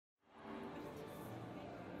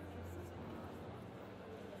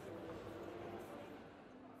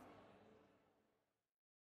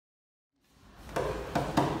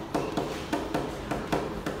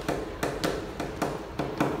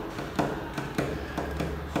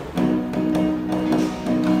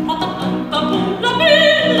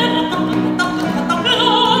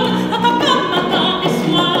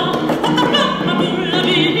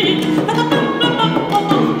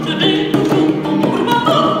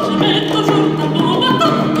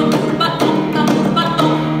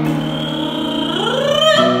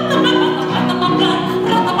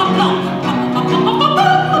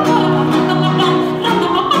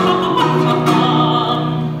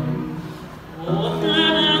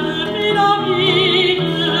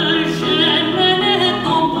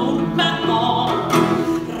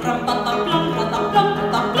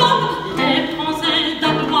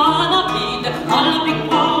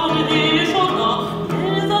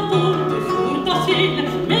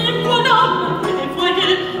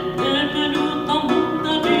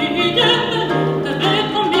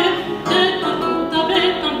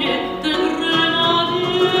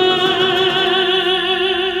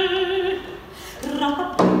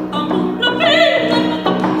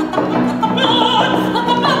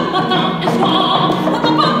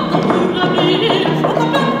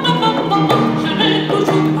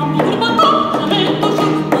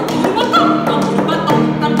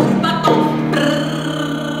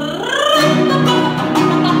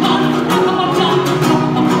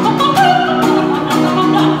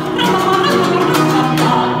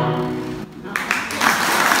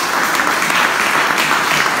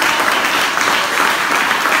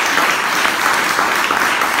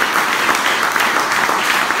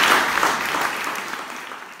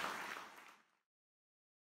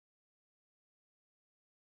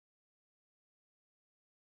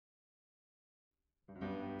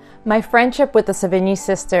My friendship with the Savigni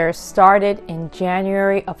sisters started in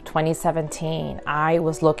January of 2017. I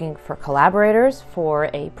was looking for collaborators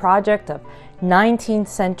for a project of 19th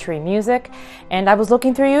century music, and I was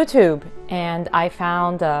looking through YouTube, and I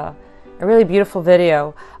found a really beautiful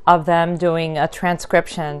video of them doing a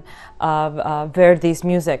transcription of Verdi's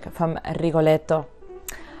music from Rigoletto.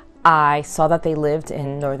 I saw that they lived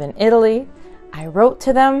in northern Italy. I wrote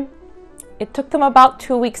to them. It took them about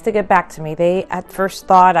 2 weeks to get back to me. They at first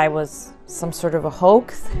thought I was some sort of a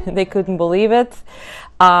hoax. They couldn't believe it.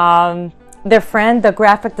 Their friend, the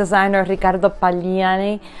graphic designer Riccardo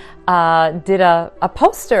Pagliani, did a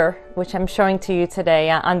poster, which I'm showing to you today.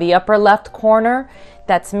 On the upper left corner,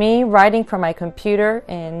 that's me writing from my computer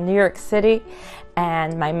in New York City.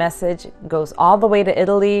 And my message goes all the way to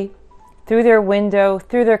Italy, through their window,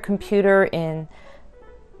 through their computer, in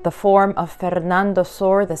the form of Fernando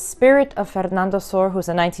Sor, the spirit of Fernando Sor, who's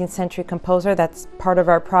a 19th century composer that's part of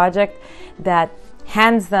our project, that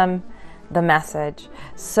hands them the message.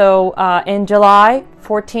 So in July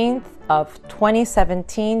 14th of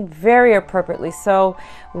 2017, very appropriately so,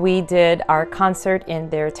 we did our concert in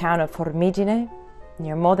their town of Formigine,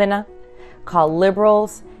 near Modena, called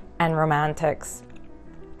Liberals and Romantics.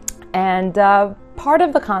 And part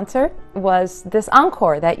of the concert was this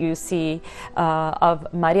encore that you see of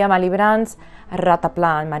Maria Malibran's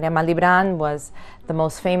Rataplan. Maria Malibran was the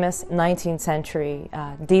most famous 19th century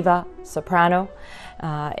diva soprano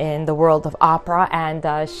in the world of opera,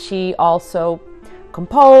 and she also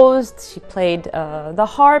composed, she played the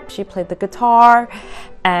harp, she played the guitar,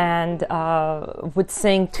 and would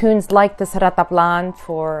sing tunes like this Rataplan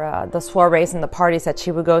for the soirees and the parties that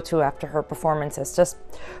she would go to after her performances, just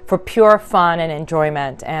for pure fun and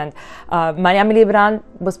enjoyment. And Maria Malibran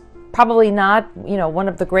was probably not, one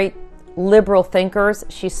of the great liberal thinkers.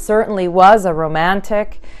 She certainly was a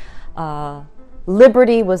romantic.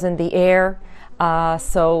 Liberty was in the air.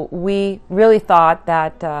 So we really thought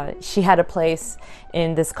that she had a place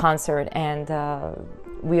in this concert, and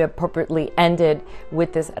we appropriately ended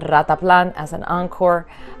with this Rataplan as an encore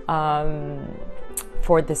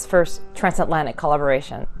for this first transatlantic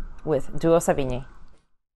collaboration with Duo Savigni.